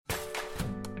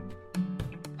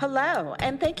Hello,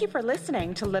 and thank you for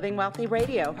listening to Living Wealthy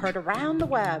Radio, heard around the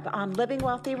web on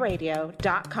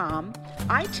livingwealthyradio.com,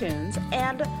 iTunes,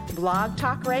 and Blog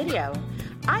Talk Radio.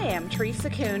 I am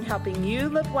Teresa Kuhn, helping you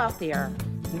live wealthier.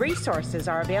 Resources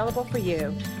are available for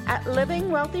you at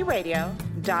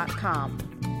livingwealthyradio.com.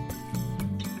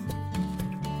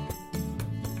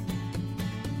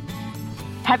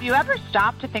 Have you ever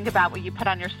stopped to think about what you put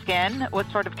on your skin?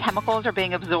 What sort of chemicals are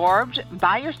being absorbed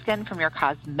by your skin from your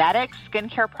cosmetics,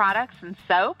 skincare products, and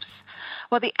soaps?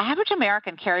 Well, the average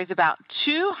American carries about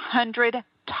 200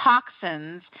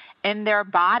 toxins in their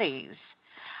bodies.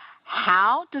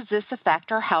 How does this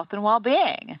affect our health and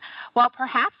well-being? Well,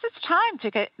 perhaps it's time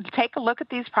to take a look at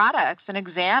these products and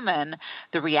examine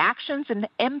the reactions and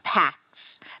impacts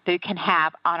they can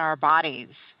have on our bodies.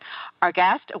 Our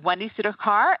guest, Wendi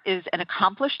Sudhakar, is an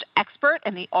accomplished expert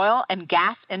in the oil and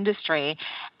gas industry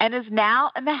and is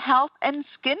now in the health and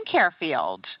skincare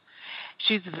field.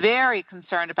 She's very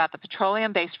concerned about the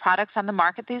petroleum-based products on the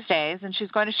market these days, and she's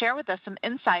going to share with us some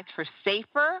insights for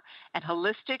safer and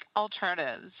holistic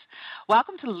alternatives.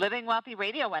 Welcome to Living Wealthy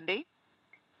Radio, Wendi.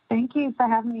 Thank you for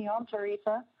having me on,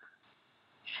 Teresa.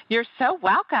 You're so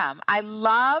welcome. I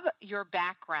love your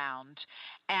background.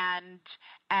 And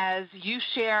as you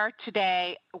share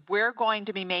today, we're going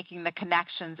to be making the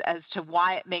connections as to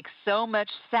why it makes so much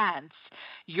sense.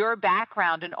 Your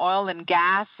background in oil and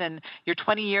gas and your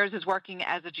 20 years as working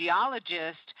as a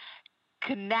geologist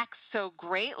connects so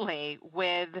greatly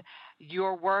with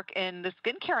your work in the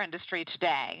skincare industry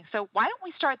today. So why don't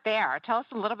we start there? Tell us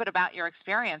a little bit about your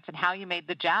experience and how you made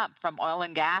the jump from oil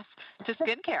and gas to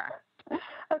skincare.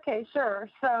 Okay, sure.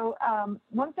 So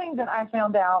one thing that I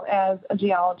found out as a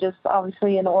geologist,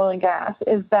 obviously in oil and gas,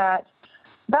 is that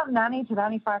about 90 to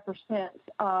 95%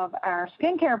 of our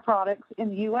skincare products in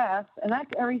the U.S., and that's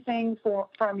everything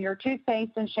from your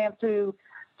toothpaste and shampoo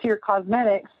to your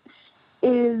cosmetics,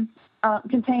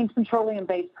 contains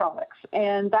petroleum-based products.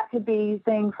 And that could be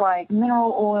things like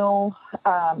mineral oil.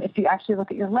 If you actually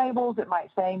look at your labels, it might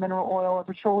say mineral oil or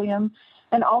petroleum.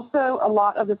 And also a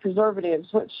lot of the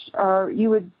preservatives, which you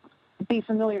would be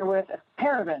familiar with as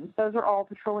parabens. Those are all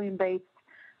petroleum-based,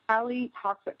 highly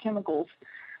toxic chemicals.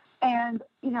 And,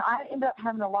 I ended up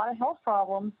having a lot of health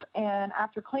problems. And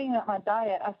after cleaning up my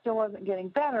diet, I still wasn't getting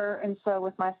better. And so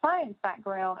with my science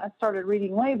background, I started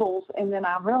reading labels. And then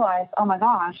I realized, oh, my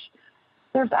gosh,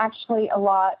 there's actually a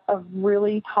lot of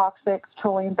really toxic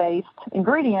petroleum-based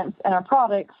ingredients in our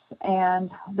products. And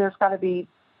there's got to be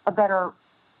a better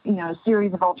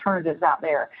series of alternatives out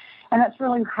there. And that's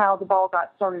really how the ball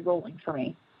got started rolling for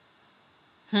me.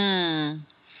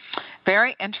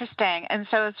 Very interesting. And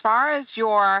so as far as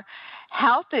your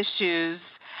health issues,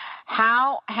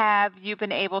 how have you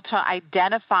been able to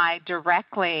identify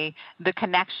directly the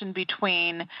connection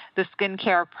between the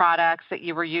skincare products that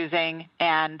you were using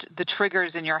and the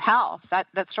triggers in your health? That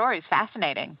story is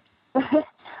fascinating.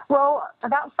 Well,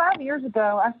 about 5 years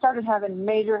ago, I started having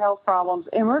major health problems,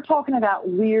 and we're talking about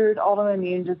weird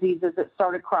autoimmune diseases that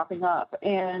started cropping up.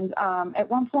 And at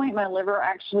one point, my liver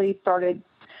actually started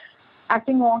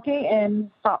acting wonky and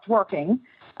stopped working.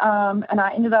 And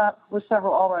I ended up with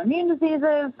several autoimmune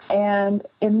diseases, and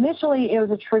initially it was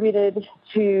attributed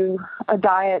to a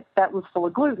diet that was full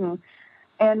of gluten.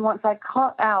 And once I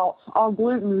cut out all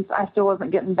glutens, I still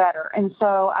wasn't getting better. And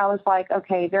so I was like,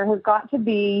 okay, there has got to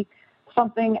be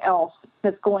something else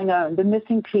that's going on, the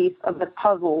missing piece of the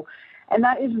puzzle. And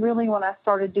that is really when I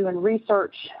started doing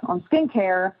research on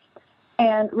skincare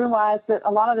and realized that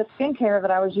a lot of the skincare that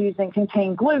I was using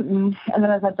contained gluten. And then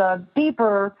as I dug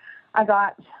deeper, I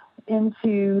got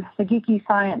into the geeky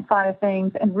science side of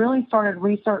things and really started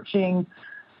researching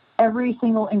every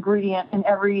single ingredient in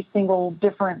every single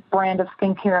different brand of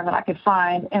skincare that I could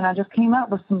find. And I just came up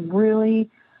with some really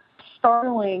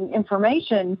startling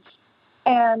information.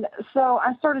 And so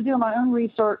I started doing my own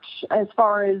research as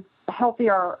far as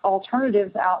healthier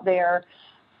alternatives out there.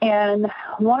 And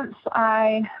once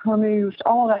I removed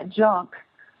all of that junk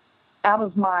out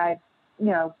of my,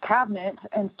 cabinet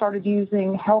and started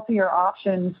using healthier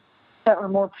options that were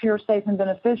more pure, safe, and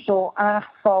beneficial, I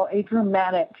saw a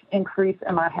dramatic increase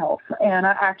in my health. And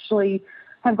I actually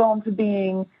have gone to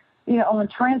being, on the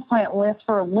transplant list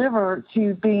for a liver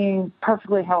to being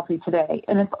perfectly healthy today.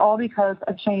 And it's all because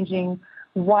of changing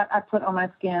what I put on my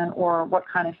skin or what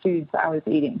kind of foods I was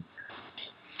eating.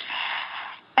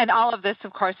 And all of this,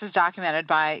 of course, is documented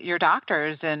by your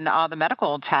doctors and all the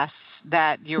medical tests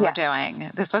that you were doing.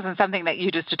 This wasn't something that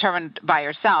you just determined by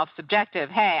yourself,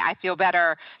 subjective. Hey, I feel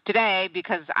better today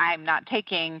because I'm not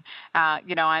taking,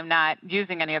 I'm not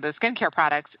using any of those skincare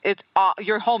products. It's all,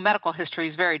 your whole medical history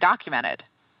is very documented.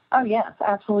 Oh, yes,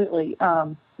 absolutely.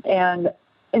 And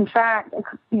in fact,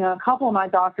 a couple of my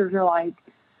doctors are like,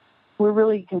 we're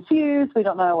really confused. We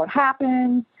don't know what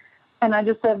happened. And I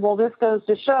just said, well, this goes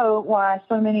to show why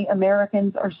so many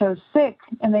Americans are so sick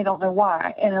and they don't know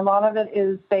why. And a lot of it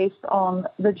is based on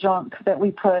the junk that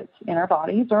we put in our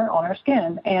bodies or on our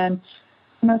skin. And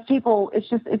most people,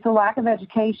 it's a lack of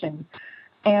education.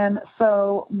 And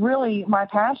so really my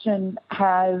passion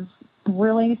has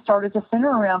really started to center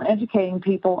around educating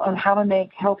people on how to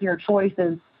make healthier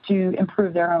choices to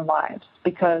improve their own lives,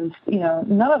 because,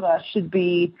 none of us should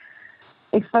be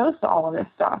exposed to all of this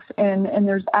stuff. And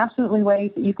there's absolutely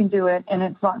ways that you can do it, and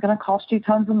it's not going to cost you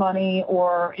tons of money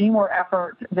or any more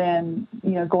effort than,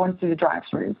 going through the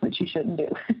drive-thru, which you shouldn't do.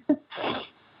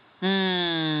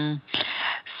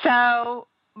 So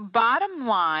bottom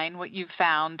line, what you've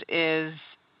found is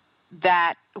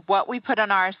that what we put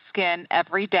on our skin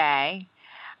every day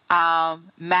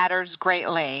matters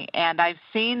greatly. And I've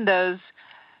seen those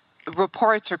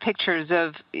reports or pictures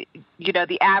of,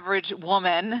 the average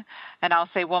woman, and I'll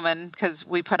say woman because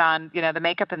we put on, the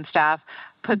makeup and stuff,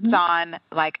 puts on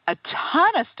like a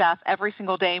ton of stuff every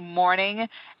single day, morning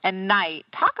and night.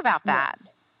 Talk about that.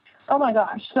 Oh my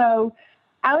gosh. So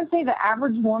I would say the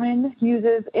average woman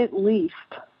uses at least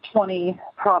 20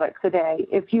 products a day,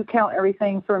 if you count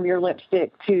everything from your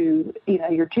lipstick to,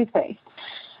 your toothpaste.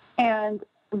 And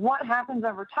what happens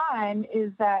over time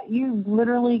is that you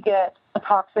literally get a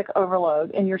toxic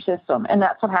overload in your system, and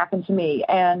that's what happened to me.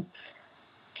 And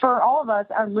for all of us,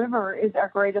 our liver is our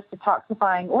greatest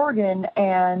detoxifying organ,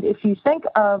 and if you think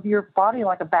of your body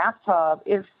like a bathtub,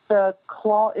 if the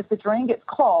drain gets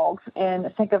clogged, and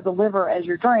think of the liver as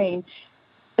your drain,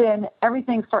 then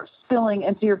everything starts spilling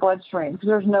into your bloodstream because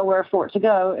there's nowhere for it to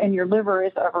go, and your liver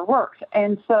is overworked.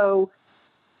 And so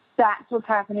that's what's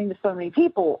happening to so many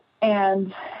people.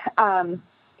 And,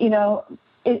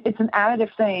 it's an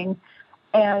additive thing,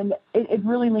 and it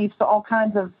really leads to all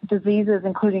kinds of diseases,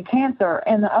 including cancer.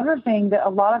 And the other thing that a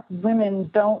lot of women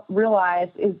don't realize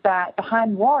is that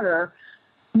behind water,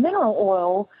 mineral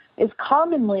oil is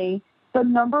commonly the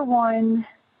number one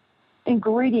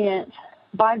ingredient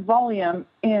by volume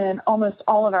in almost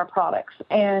all of our products.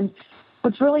 And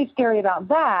what's really scary about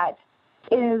that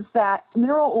is that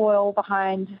mineral oil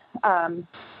behind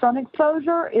sun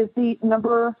exposure is the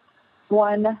number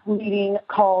one leading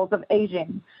cause of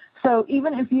aging. So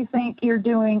even if you think you're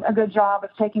doing a good job of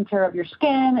taking care of your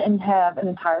skin and have an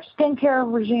entire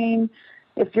skincare regime,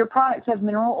 if your products have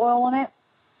mineral oil in it,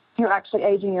 you're actually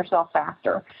aging yourself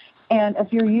faster. And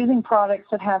if you're using products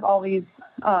that have all these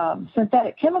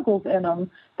synthetic chemicals in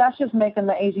them, that's just making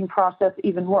the aging process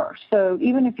even worse. So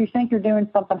even if you think you're doing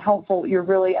something helpful, you're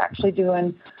really actually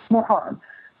doing more harm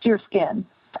to your skin.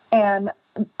 And,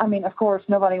 of course,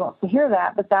 nobody wants to hear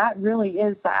that, but that really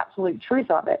is the absolute truth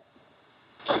of it.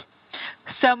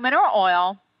 So mineral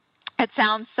oil, it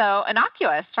sounds so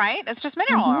innocuous, right? It's just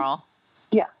mineral oil.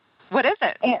 Yeah. What is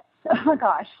it? Oh, my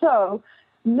gosh. So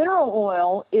mineral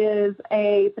oil is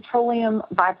a petroleum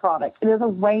byproduct. It is a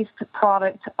waste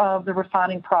product of the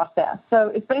refining process. So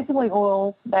it's basically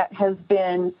oil that has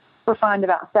been refined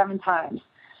about 7 times.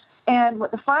 And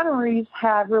what refineries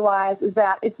have realized is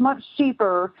that it's much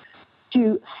cheaper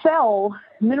to sell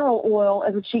mineral oil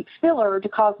as a cheap filler to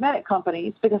cosmetic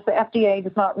companies, because the FDA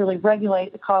does not really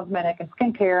regulate the cosmetic and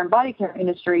skincare and body care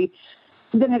industry,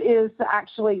 than it is to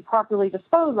actually properly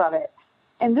dispose of it.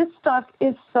 And this stuff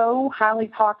is so highly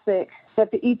toxic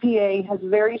that the EPA has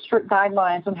very strict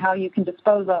guidelines on how you can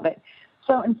dispose of it.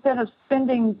 So instead of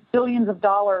spending billions of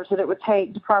dollars that it would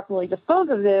take to properly dispose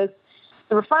of this,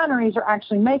 the refineries are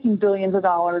actually making billions of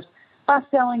dollars by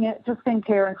selling it to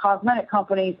skincare and cosmetic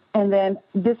companies, and then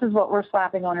this is what we're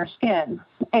slapping on our skin.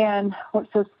 And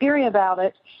what's so scary about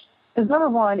it is, number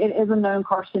one, it is a known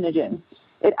carcinogen.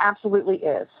 It absolutely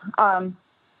is. And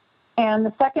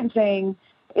the second thing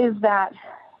is that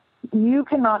you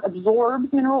cannot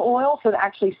absorb mineral oil, so it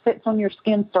actually sits on your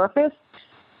skin surface.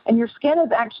 And your skin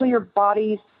is actually your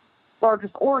body's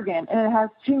largest organ, and it has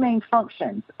 2 main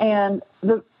functions. And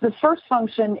the first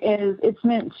function is it's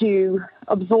meant to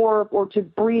absorb or to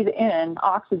breathe in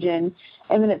oxygen,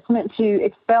 and then it's meant to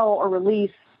expel or release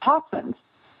toxins.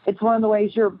 It's one of the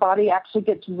ways your body actually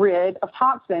gets rid of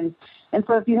toxins. And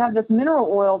so if you have this mineral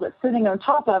oil that's sitting on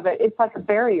top of it, it's like a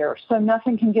barrier, so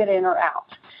nothing can get in or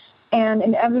out. And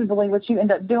inevitably what you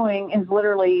end up doing is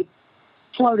literally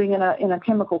floating in a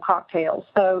chemical cocktail.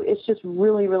 So it's just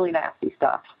really, really nasty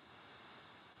stuff.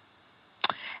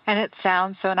 And it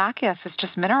sounds so innocuous. It's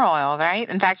just mineral oil, right?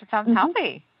 In fact, it sounds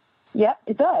healthy. Yeah,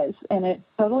 it does, and it's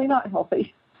totally not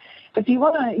healthy. If you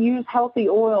want to use healthy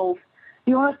oils,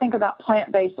 you want to think about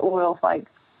plant-based oils like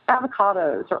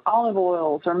avocados or olive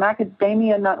oils or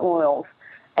macadamia nut oils.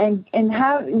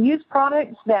 and use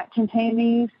products that contain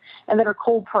these and that are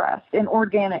cold pressed and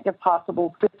organic if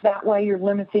possible, because that way you're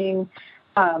limiting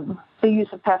the use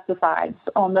of pesticides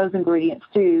on those ingredients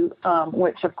too,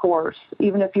 which of course,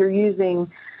 even if you're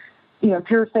using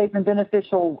pure, safe, and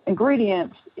beneficial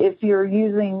ingredients, if you're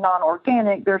using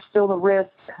non-organic, there's still the risk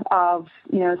of,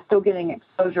 still getting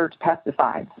exposure to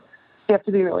pesticides. You have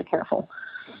to be really careful.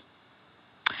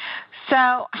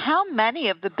 So how many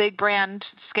of the big brand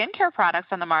skincare products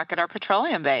on the market are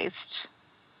petroleum-based?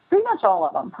 Pretty much all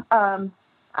of them.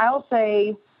 I'll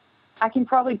say I can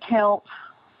probably count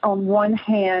on one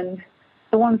hand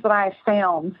the ones that I have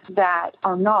found that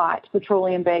are not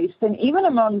petroleum-based. And even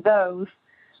among those,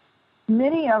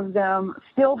 many of them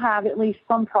still have at least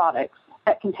some products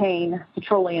that contain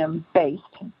petroleum-based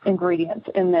ingredients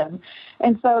in them.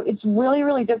 And so it's really,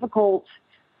 really difficult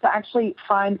to actually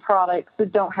find products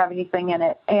that don't have anything in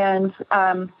it. And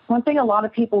one thing a lot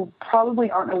of people probably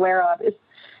aren't aware of is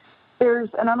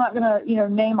and I'm not going to,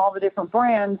 name all the different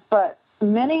brands, but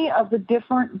many of the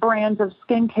different brands of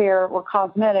skincare or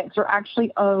cosmetics are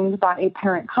actually owned by a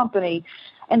parent company.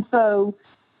 And so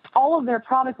all of their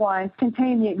product lines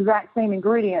contain the exact same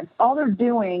ingredients. All they're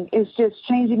doing is just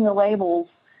changing the labels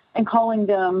and calling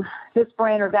them this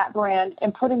brand or that brand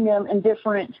and putting them in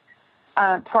different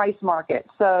price markets.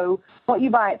 So what you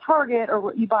buy at Target or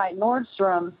what you buy at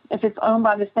Nordstrom, if it's owned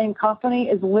by the same company,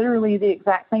 is literally the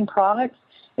exact same product.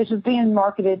 It's just being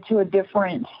marketed to a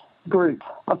different group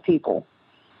of people.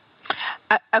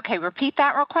 Okay, repeat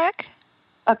that real quick.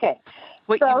 Okay.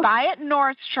 What you buy at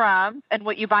Nordstrom and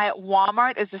what you buy at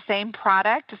Walmart is the same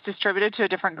product. It's distributed to a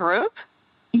different group?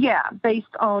 Yeah,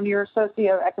 based on your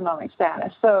socioeconomic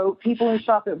status. So people who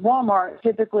shop at Walmart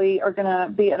typically are going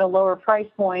to be at a lower price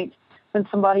point than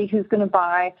somebody who's going to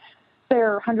buy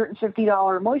their $150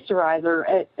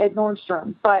 moisturizer at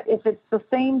Nordstrom. But if it's the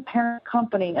same parent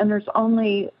company and there's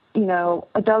only,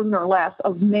 a dozen or less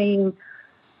of main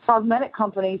cosmetic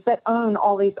companies that own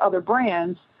all these other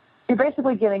brands, you're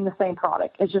basically getting the same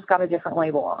product. It's just got a different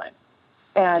label on it.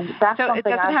 And that's so something it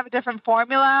doesn't have a different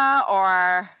formula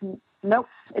or? Nope,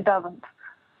 it doesn't.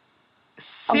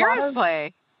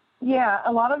 Seriously?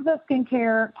 A lot of the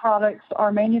skincare products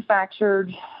are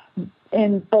manufactured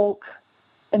in bulk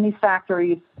in these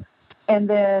factories, and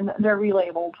then they're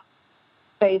relabeled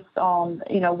based on,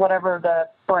 whatever the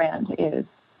brand is.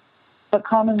 But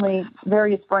commonly,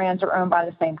 various brands are owned by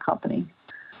the same company.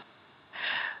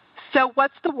 So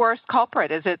what's the worst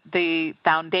culprit? Is it the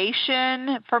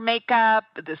foundation for makeup,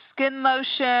 the skin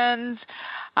lotions?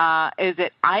 Is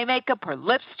it eye makeup or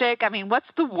lipstick? I mean, what's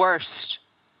the worst?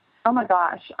 Oh, my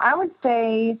gosh. I would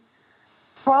say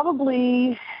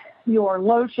probably your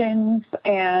lotions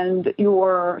and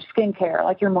your skincare,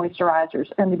 like your moisturizers,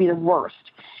 are going to be the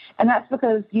worst. And that's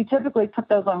because you typically put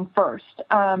those on first.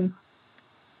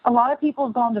 A lot of people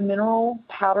have gone to mineral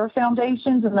powder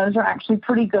foundations, and those are actually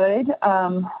pretty good.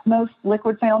 Most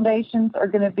liquid foundations are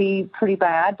going to be pretty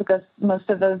bad because most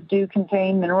of those do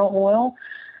contain mineral oil.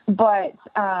 But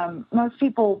most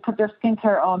people put their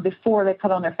skincare on before they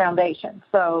put on their foundation.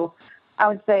 So I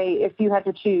would say if you had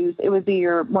to choose, it would be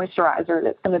your moisturizer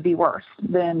that's going to be worse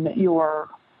than your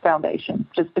foundation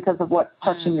just because of what's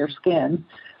touching your skin.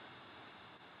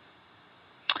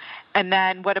 And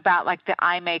then what about like the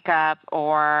eye makeup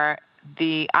or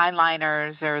the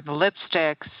eyeliners or the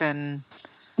lipsticks? And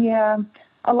yeah,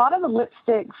 a lot of the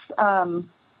lipsticks,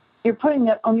 you're putting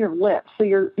it on your lips. So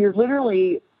you're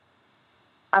literally,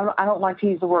 I don't like to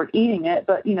use the word eating it,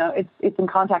 but, it's in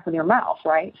contact with your mouth,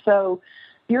 right? So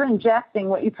you're ingesting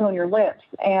what you put on your lips,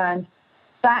 and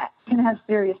that can have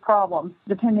serious problems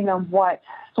depending on what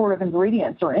sort of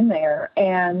ingredients are in there.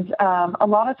 And a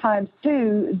lot of times,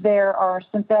 too, there are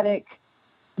synthetic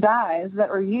dyes that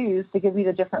are used to give you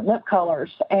the different lip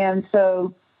colors. And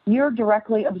so you're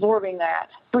directly absorbing that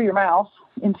through your mouth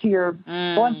into your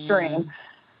bloodstream.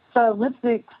 So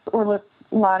lipsticks or lip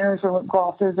liners or lip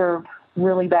glosses are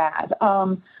really bad.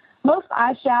 Most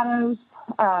eyeshadows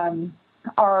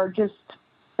are just,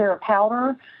 they're a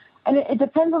powder. And it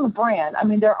depends on the brand. I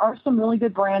mean, there are some really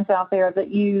good brands out there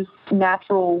that use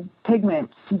natural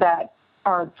pigments that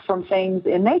are from things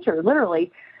in nature,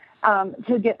 literally,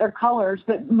 to get their colors.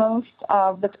 But most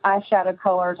of the eyeshadow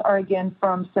colors are, again,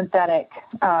 from synthetic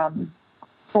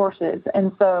sources.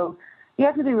 And so you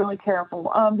have to be really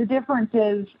careful. The difference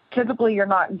is typically you're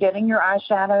not getting your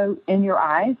eyeshadow in your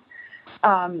eyes,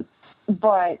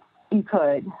 but you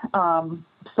could.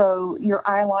 So your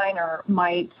eyeliner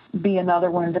might be another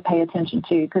one to pay attention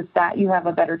to because that you have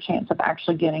a better chance of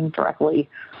actually getting directly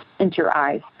into your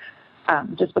eyes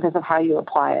just because of how you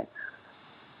apply it.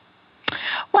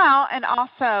 Well, and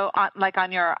also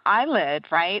on your eyelid,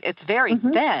 right? It's very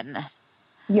thin.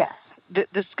 Yes.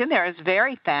 The skin there is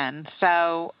very thin.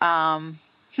 So,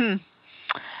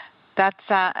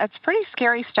 that's pretty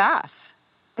scary stuff.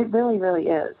 It really, really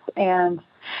is. And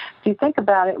if you think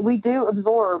about it, we do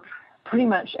absorb pretty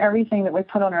much everything that we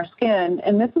put on our skin.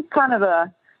 And this is kind of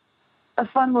a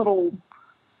fun little,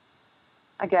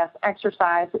 I guess,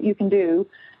 exercise that you can do.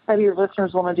 Maybe your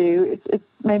listeners want to do. It's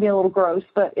maybe a little gross,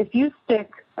 but if you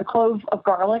stick a clove of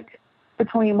garlic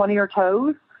between one of your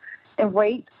toes and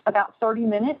wait about 30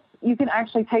 minutes, you can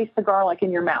actually taste the garlic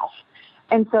in your mouth.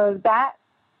 And so that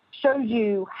shows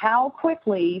you how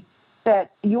quickly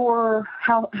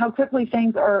how quickly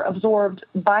things are absorbed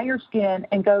by your skin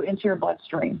and go into your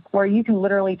bloodstream, where you can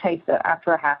literally taste it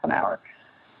after a half an hour.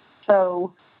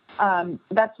 So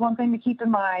that's one thing to keep in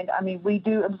mind. I mean, we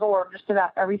do absorb just about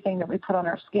everything that we put on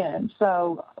our skin.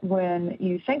 So when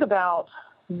you think about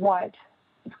what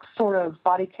sort of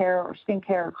body care or skin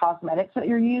care or cosmetics that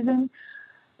you're using,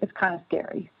 it's kind of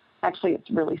scary. Actually,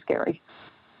 it's really scary.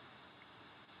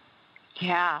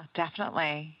 Yeah,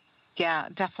 definitely. Yeah,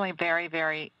 definitely very,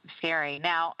 very scary.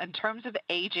 Now, in terms of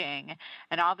aging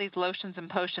and all these lotions and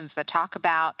potions that talk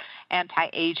about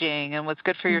anti-aging and what's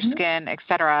good for your skin, et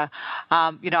cetera,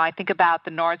 I think about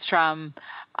the Nordstrom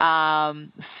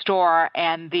store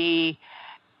and the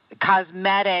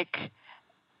cosmetic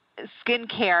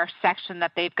skincare section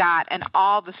that they've got and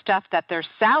all the stuff that they're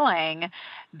selling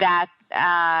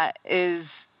that is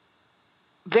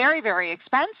very, very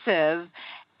expensive.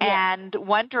 And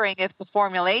wondering if the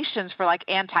formulations for like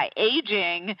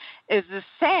anti-aging is the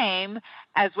same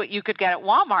as what you could get at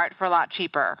Walmart for a lot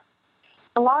cheaper.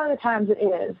 A lot of the times it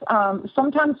is.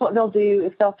 Sometimes what they'll do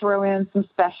is they'll throw in some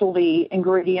specialty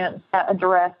ingredients that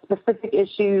address specific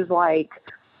issues like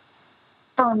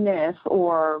firmness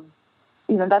or,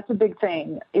 that's a big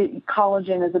thing.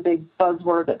 Collagen is a big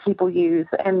buzzword that people use.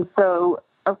 And so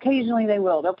occasionally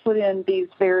they'll put in these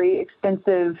very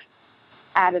expensive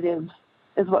additives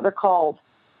is what they're called.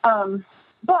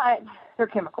 But they're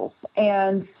chemicals.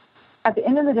 And at the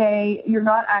end of the day, you're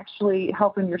not actually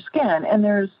helping your skin. And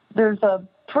there's a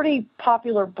pretty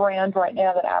popular brand right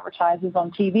now that advertises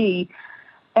on TV,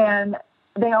 and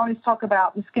they always talk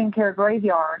about the skincare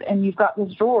graveyard, and you've got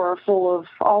this drawer full of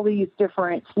all these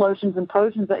different lotions and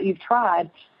potions that you've tried,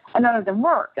 and none of them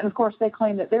work. And, of course, they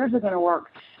claim that theirs are going to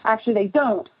work. Actually, they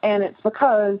don't, and it's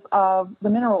because of the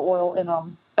mineral oil in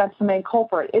them. That's the main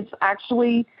culprit. It's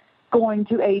actually going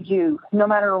to age you no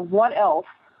matter what else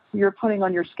you're putting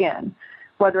on your skin,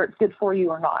 whether it's good for you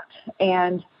or not.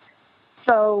 And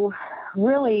so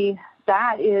really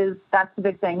that's the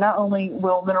big thing. Not only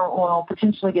will mineral oil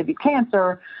potentially give you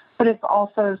cancer, but it's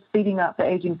also speeding up the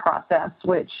aging process,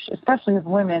 which, especially as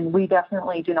women, we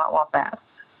definitely do not want that.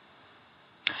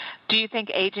 Do you think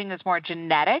aging is more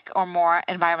genetic or more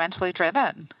environmentally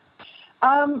driven?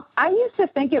 I used to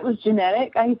think it was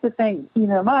genetic. I used to think,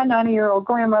 my 90-year-old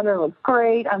grandmother looks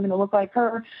great. I'm going to look like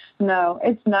her. No,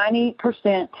 it's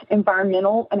 90%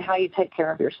 environmental and how you take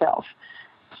care of yourself.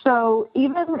 So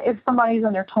even if somebody's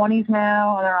in their 20s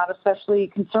now and they're not especially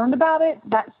concerned about it,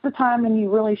 that's the time when you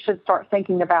really should start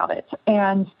thinking about it.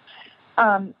 And,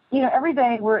 every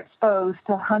day we're exposed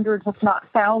to hundreds, if not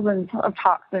thousands, of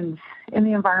toxins in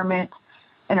the environment,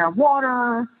 in our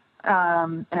water,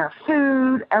 in our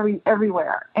food,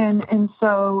 everywhere. And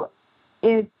so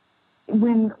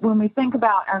when we think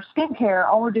about our skincare,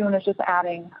 all we're doing is just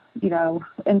adding,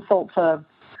 insult to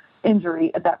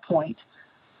injury at that point.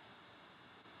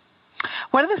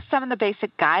 What are some of the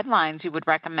basic guidelines you would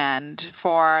recommend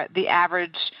for the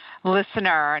average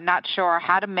listener not sure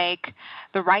how to make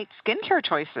the right skincare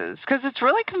choices? Because it's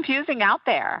really confusing out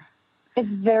there. It's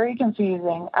very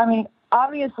confusing. I mean,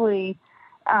 obviously,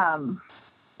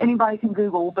 anybody can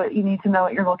Google, but you need to know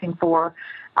what you're looking for.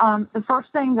 The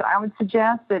first thing that I would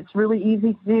suggest that's really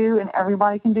easy to do, and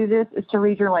everybody can do this, is to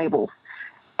read your labels.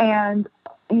 And,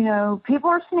 people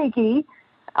are sneaky.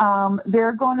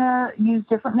 They're going to use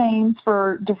different names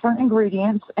for different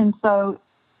ingredients, and so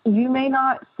you may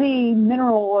not see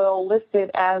mineral oil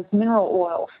listed as mineral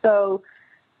oil. So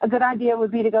a good idea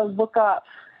would be to go look up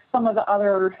some of the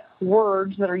other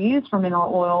words that are used for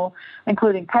mineral oil,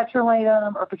 including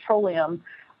petroleum or petroleum,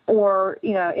 or,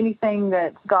 anything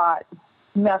that's got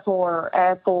methyl or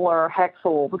ethyl or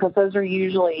hexyl, because those are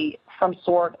usually some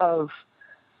sort of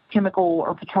chemical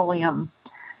or petroleum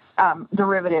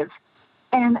derivative.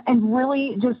 And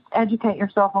really just educate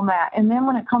yourself on that. And then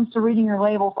when it comes to reading your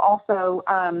labels also,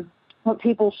 what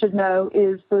people should know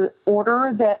is the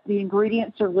order that the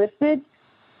ingredients are listed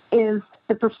is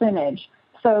the percentage.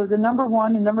 So the number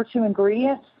 1 and number 2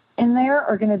 ingredients in there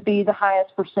are going to be the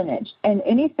highest percentage. And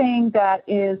anything that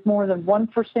is more than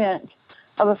 1%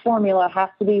 of a formula has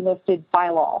to be listed by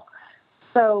law.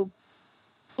 So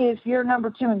if your number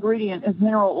 2 ingredient is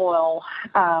mineral oil,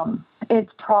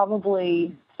 it's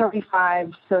probably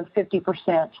 35 to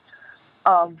 50%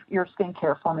 of your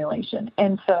skincare formulation.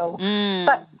 And so,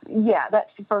 that's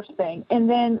the first thing. And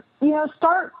then,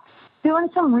 start doing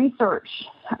some research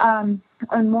on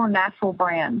more natural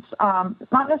brands,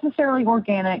 not necessarily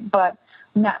organic, but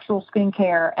natural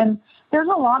skincare. And there's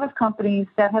a lot of companies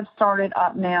that have started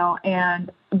up now,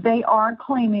 and they are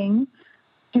claiming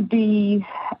to be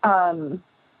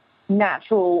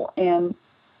natural, and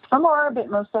some are, but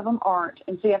most of them aren't.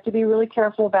 And so you have to be really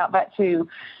careful about that too.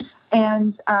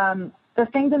 And the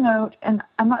thing to note, and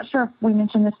I'm not sure if we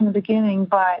mentioned this in the beginning,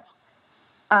 but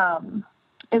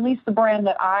at least the brand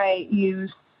that I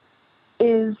use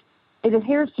it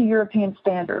adheres to European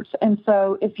standards. And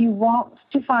so if you want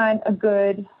to find a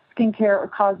good skincare or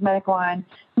cosmetic line,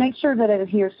 make sure that it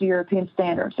adheres to European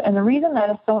standards. And the reason that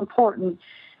is so important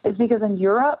is because in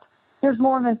Europe, there's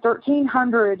more than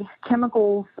 1,300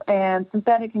 chemicals and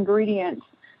synthetic ingredients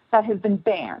that have been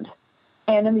banned.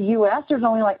 And in the U.S., there's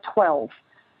only like 12.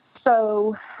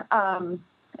 So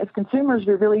as consumers,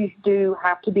 we really do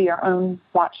have to be our own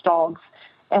watchdogs,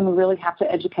 and we really have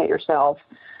to educate ourselves.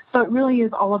 So it really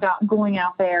is all about going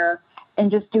out there and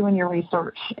just doing your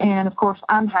research. And, of course,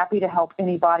 I'm happy to help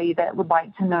anybody that would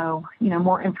like to know,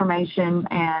 more information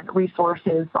and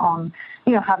resources on,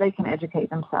 how they can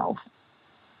educate themselves.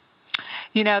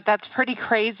 That's pretty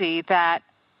crazy that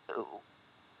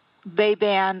they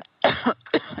ban,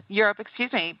 Europe,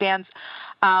 bans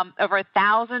over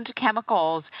 1,000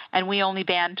 chemicals, and we only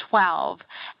ban 12.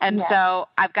 And so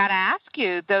I've got to ask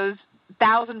you, those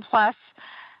 1,000 plus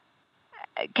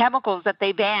chemicals that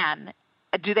they ban,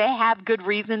 do they have good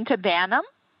reason to ban them?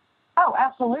 Oh,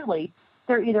 absolutely.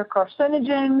 They're either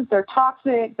carcinogens, they're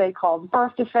toxic, they cause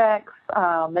birth defects,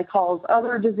 they cause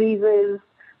other diseases,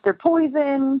 they're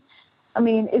poison. I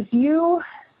mean, kind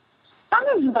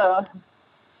of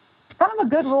a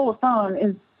good rule of thumb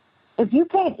is if you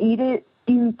can't eat it,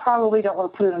 you probably don't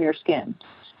want to put it on your skin.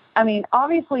 I mean,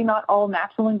 obviously not all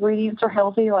natural ingredients are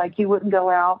healthy. Like you wouldn't go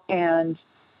out and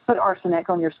put arsenic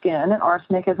on your skin. And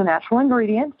arsenic is a natural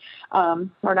ingredient or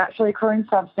naturally occurring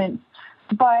substance.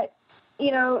 But,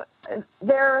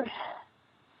 there's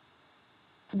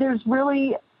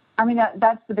really,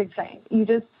 that's the big thing.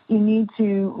 You need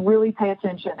to really pay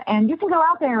attention. And you can go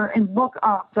out there and look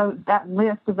up that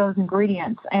list of those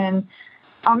ingredients. And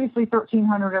obviously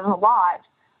 1,300 is a lot.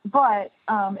 But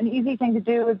an easy thing to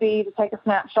do would be to take a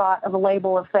snapshot of a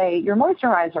label of, say, your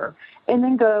moisturizer, and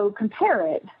then go compare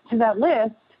it to that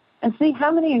list and see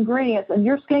how many ingredients in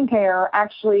your skincare are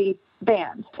actually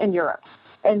banned in Europe.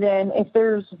 And then if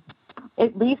there's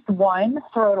at least one,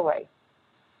 throw it away.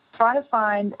 Try to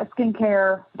find a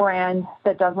skincare brand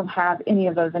that doesn't have any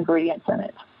of those ingredients in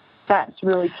it. That's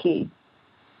really key.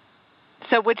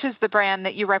 So which is the brand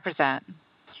that you represent?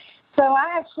 So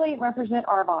I actually represent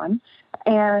Arbonne,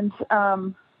 and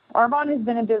Arbonne has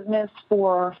been in business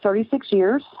for 36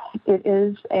 years. It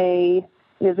is a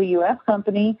U.S.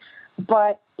 company,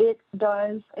 but it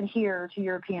does adhere to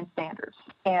European standards.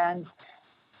 And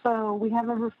so we have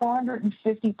over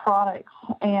 450 products,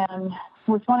 and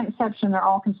with one exception, they're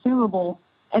all consumable,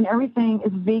 and everything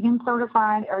is vegan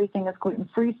certified, everything is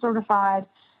gluten-free certified,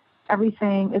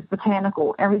 everything is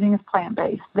botanical, everything is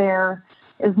plant-based. There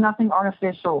is nothing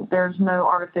artificial. There's no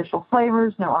artificial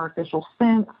flavors, no artificial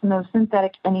scents, no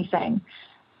synthetic anything.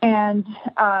 And,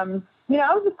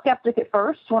 I was a skeptic at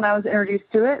first when I was introduced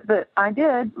to it, but I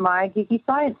did my geeky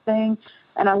science thing,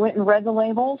 and I went and read the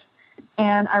labels,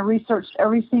 and I researched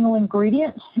every single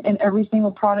ingredient in every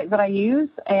single product that I use,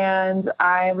 and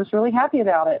I was really happy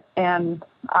about it. And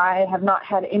I have not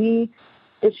had any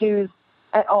issues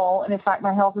at all. And in fact,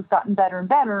 my health has gotten better and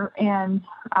better. And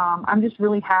I'm just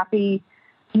really happy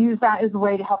to use that as a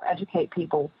way to help educate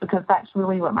people, because that's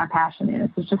really what my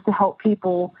passion is just to help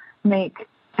people make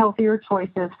healthier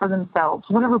choices for themselves,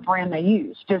 whatever brand they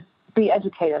use. Just be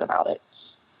educated about it.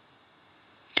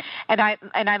 And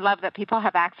I love that people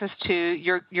have access to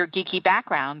your geeky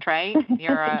background, right?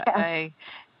 You're a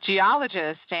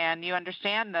geologist, and you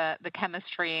understand the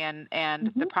chemistry and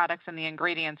the products and the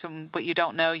ingredients, and what you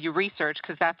don't know, you research,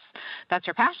 because that's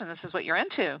your passion. This is what you're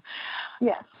into.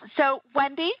 Yes. So,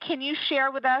 Wendi, can you share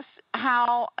with us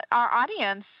how our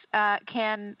audience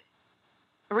can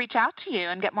reach out to you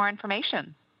and get more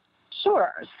information?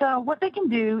 Sure. So what they can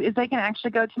do is they can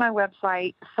actually go to my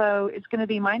website. So it's going to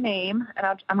be my name, and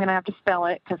I'm going to have to spell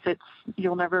it because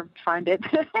you'll never find it.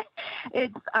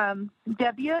 It's WEND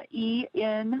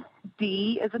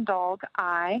as in dog,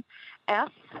 I, S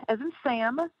as in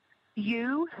Sam,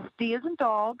 U, D as in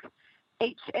dog,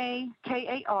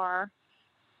 HAKAR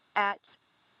at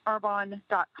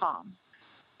arbonne.com.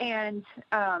 And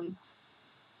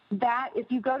that, if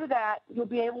you go to that, you'll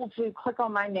be able to click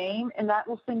on my name, and that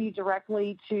will send you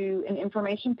directly to an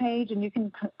information page, and you can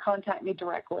contact me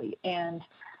directly, and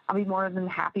I'll be more than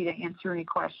happy to answer any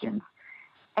questions.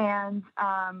 And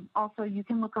also, you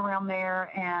can look around there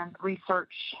and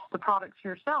research the products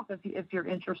yourself if you're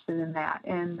interested in that,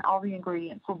 and all the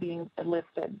ingredients will be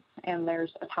listed, and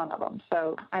there's a ton of them.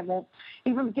 So I won't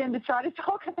even begin to try to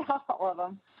talk about all of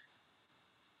them.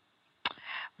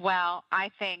 Well, I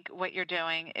think what you're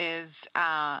doing is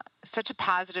such a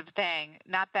positive thing.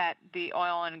 Not that the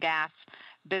oil and gas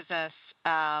business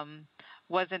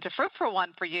wasn't a fruitful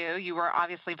one for you. You were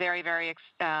obviously very, very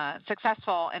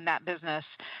successful in that business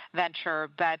venture,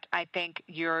 but I think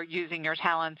you're using your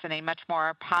talents in a much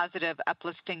more positive,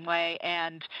 uplifting way,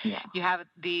 and you have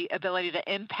the ability to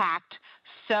impact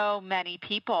so many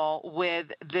people with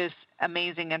this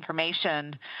amazing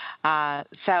information.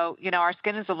 So, our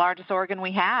skin is the largest organ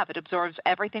we have. It absorbs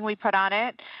everything we put on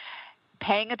it.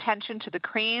 Paying attention to the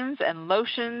creams and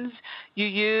lotions you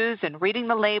use and reading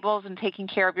the labels and taking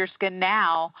care of your skin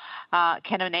now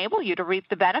can enable you to reap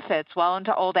the benefits well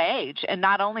into old age, and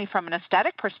not only from an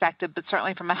aesthetic perspective, but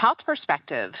certainly from a health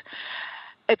perspective.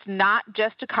 It's not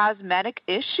just a cosmetic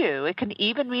issue. It can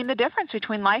even mean the difference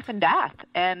between life and death.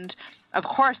 And of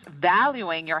course,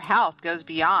 valuing your health goes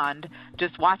beyond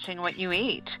just watching what you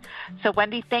eat. So,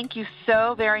 Wendi, thank you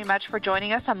so very much for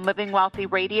joining us on Living Wealthy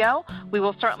Radio. We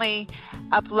will certainly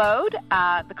upload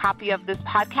the copy of this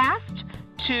podcast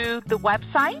to the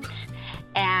website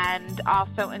and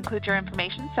also include your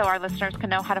information so our listeners can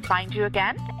know how to find you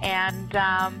again. And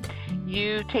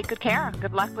you take good care.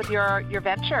 Good luck with your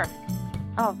venture.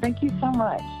 Oh, thank you so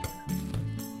much.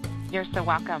 You're so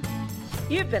welcome.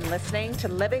 You've been listening to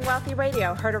Living Wealthy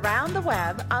Radio, heard around the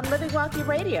web on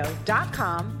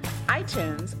livingwealthyradio.com,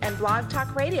 iTunes, and Blog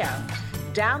Talk Radio.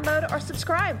 Download or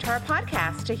subscribe to our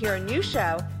podcast to hear a new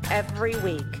show every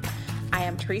week. I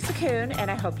am Teresa Kuhn,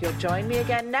 and I hope you'll join me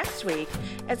again next week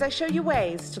as I show you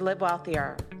ways to live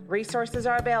wealthier. Resources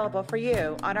are available for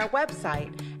you on our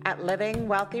website at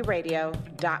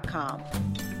livingwealthyradio.com.